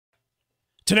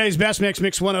Today's Best Mix,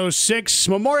 Mix 106,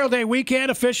 Memorial Day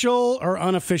weekend, official or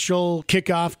unofficial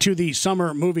kickoff to the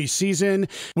summer movie season.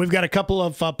 We've got a couple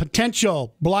of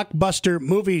potential blockbuster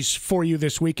movies for you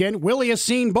this weekend. Willie has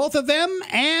seen both of them,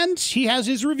 and he has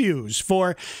his reviews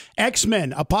for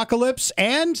X-Men Apocalypse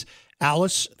and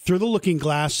Alice Through the Looking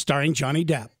Glass, starring Johnny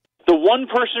Depp. The one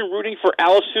person rooting for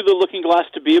Alice Through the Looking Glass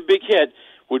to be a big hit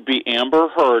would be Amber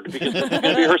Heard, because this is going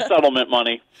to be her settlement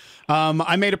money.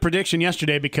 I made a prediction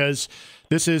yesterday because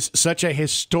this is such a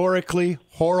historically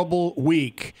horrible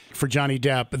week for Johnny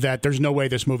Depp that there's no way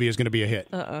this movie is going to be a hit.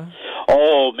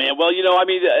 Oh man, well,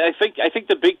 I think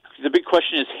the big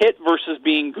question is hit versus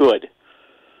being good.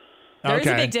 There is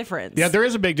a big difference. Yeah, there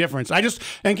is a big difference. I just,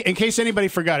 in case anybody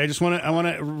forgot, I want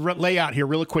to lay out here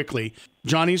really quickly.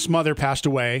 Johnny's mother passed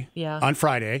away on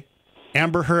Friday.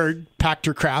 Amber Heard packed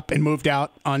her crap and moved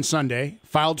out on Sunday,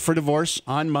 filed for divorce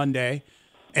on Monday.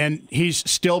 And he's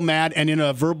still mad and in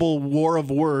a verbal war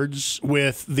of words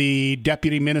with the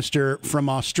deputy minister from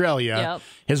Australia. Yep.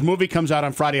 His movie comes out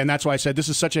on Friday, and that's why I said this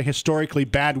is such a historically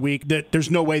bad week that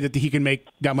there's no way that he can make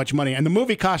that much money. And the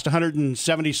movie cost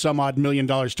 $170-some-odd million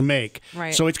to make.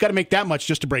 Right. So it's got to make that much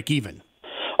just to break even.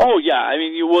 Oh, yeah. I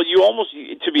mean, you almost,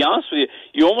 to be honest with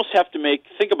you almost have to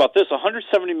think about this,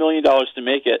 $170 million to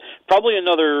make it, probably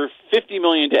another $50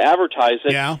 million to advertise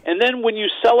it. Yeah. And then when you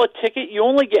sell a ticket, you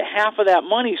only get half of that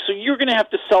money, so you're going to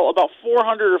have to sell about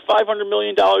 $400 or $500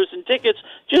 million in tickets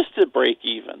just to break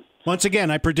even. Once again,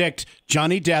 I predict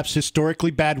Johnny Depp's historically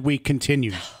bad week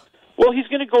continues. Well, he's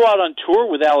going to go out on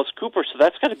tour with Alice Cooper, so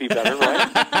that's got to be better,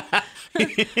 right?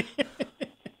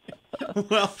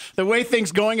 Well, the way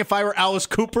things going, if I were Alice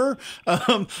Cooper,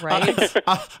 right?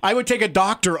 I would take a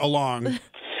doctor along.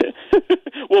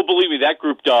 Well, believe me, that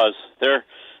group does. They're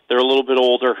a little bit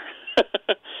older.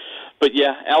 But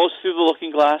yeah, Alice Through the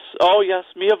Looking Glass. Oh yes,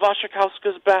 Mia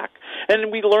Wasikowska's back,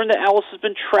 and we learned that Alice has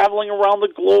been traveling around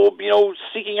the globe,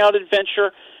 seeking out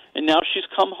adventure, and now she's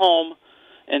come home,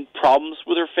 and problems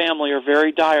with her family are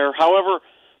very dire. However,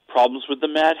 problems with the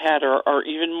Mad Hatter are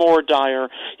even more dire.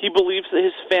 He believes that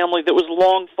his family that was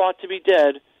long thought to be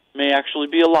dead may actually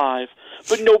be alive,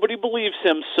 but nobody believes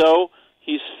him, so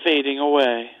he's fading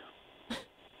away.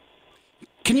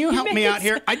 Can you help me out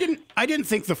here? I didn't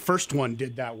think the first one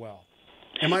did that well.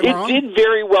 Am I wrong? It did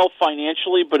very well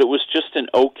financially, but it was just an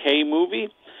okay movie.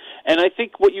 And I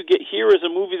think what you get here is a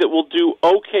movie that will do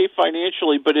okay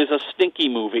financially, but is a stinky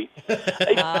movie.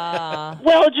 Well,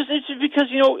 it's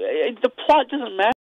because, the plot doesn't matter.